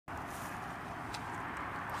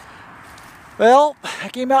Well, I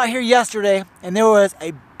came out here yesterday and there was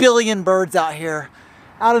a billion birds out here.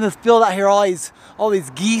 Out in this field out here, all these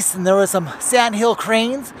geese, and there was some sandhill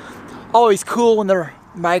cranes. Always cool when they're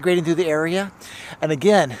migrating through the area. And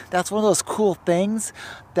again, that's one of those cool things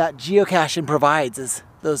that geocaching provides, is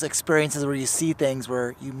those experiences where you see things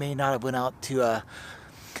where you may not have went out to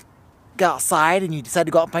go outside and you decide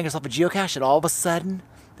to go out and find yourself a geocache, and all of a sudden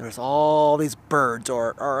there's all these birds,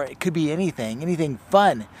 or it could be anything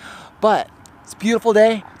fun. But it's a beautiful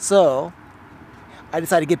day, so I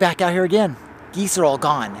decided to get back out here again. Geese are all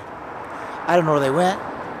gone. I don't know where they went,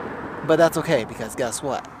 but that's okay, because guess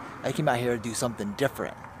what? I came out here to do something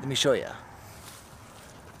different. Let me show you.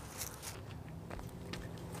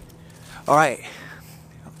 All right,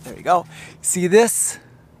 there you go. See this?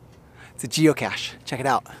 It's a geocache. Check it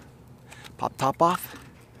out. Pop top off.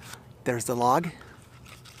 There's the log.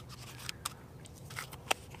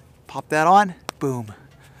 Pop that on. Boom.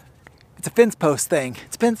 It's a fence post thing.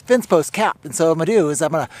 It's a fence post cap. And so what I'm gonna do is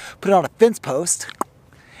I'm gonna put it on a fence post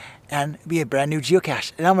and be a brand new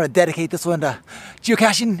geocache. And I'm gonna dedicate this one to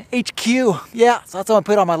Geocaching HQ. Yeah, so that's what I'm gonna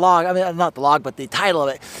put on my log. I mean, not the log, but the title of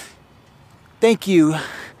it. Thank you,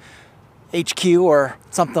 HQ, or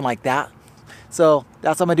something like that. So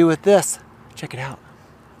that's what I'm gonna do with this. Check it out.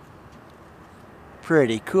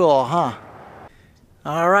 Pretty cool, huh?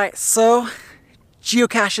 All right, so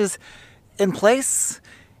geocaches in place.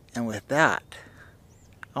 And with that,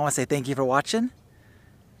 I want to say thank you for watching.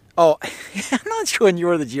 Oh, I'm not showing you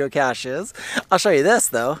where the geocache is. I'll show you this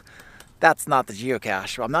though. That's not the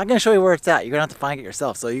geocache. I'm not going to show you where it's at. You're going to have to find it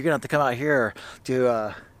yourself. So you're going to have to come out here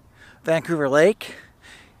to Vancouver Lake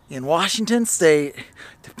in Washington State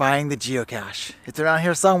to find the geocache. It's around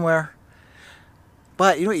here somewhere.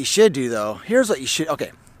 But you know what you should do though? Here's what you should,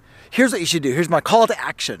 okay. Here's what you should do. Here's my call to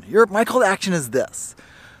action. My call to action is this.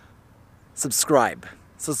 Subscribe.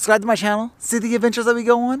 Subscribe to my channel, see the adventures that we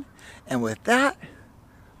go on, and with that,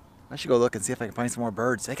 I should go look and see if I can find some more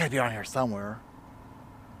birds. They gotta be around here somewhere.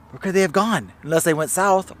 Where could they have gone? Unless they went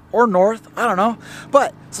south or north, I don't know.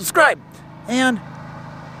 But subscribe, and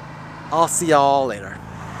I'll see y'all later.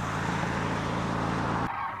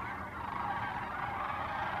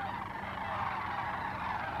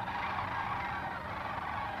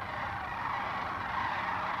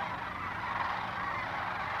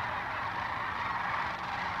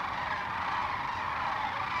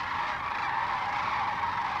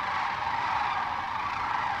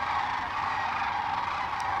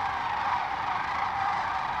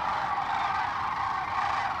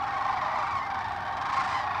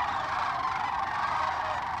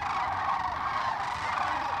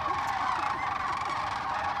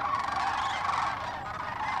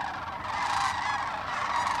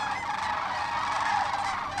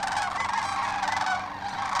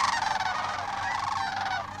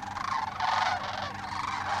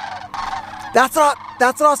 That's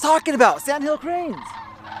what I was talking about, sandhill cranes.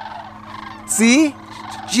 See?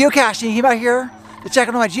 Geocaching, came out here to check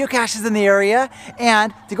on my geocaches in the area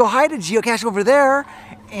and to go hide a geocache over there,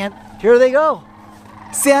 and here they go.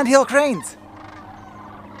 Sandhill cranes.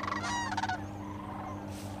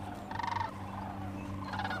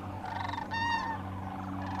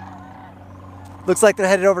 Looks like they're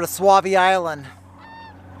headed over to Suave Island.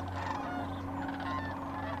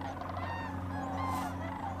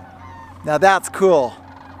 Now that's cool.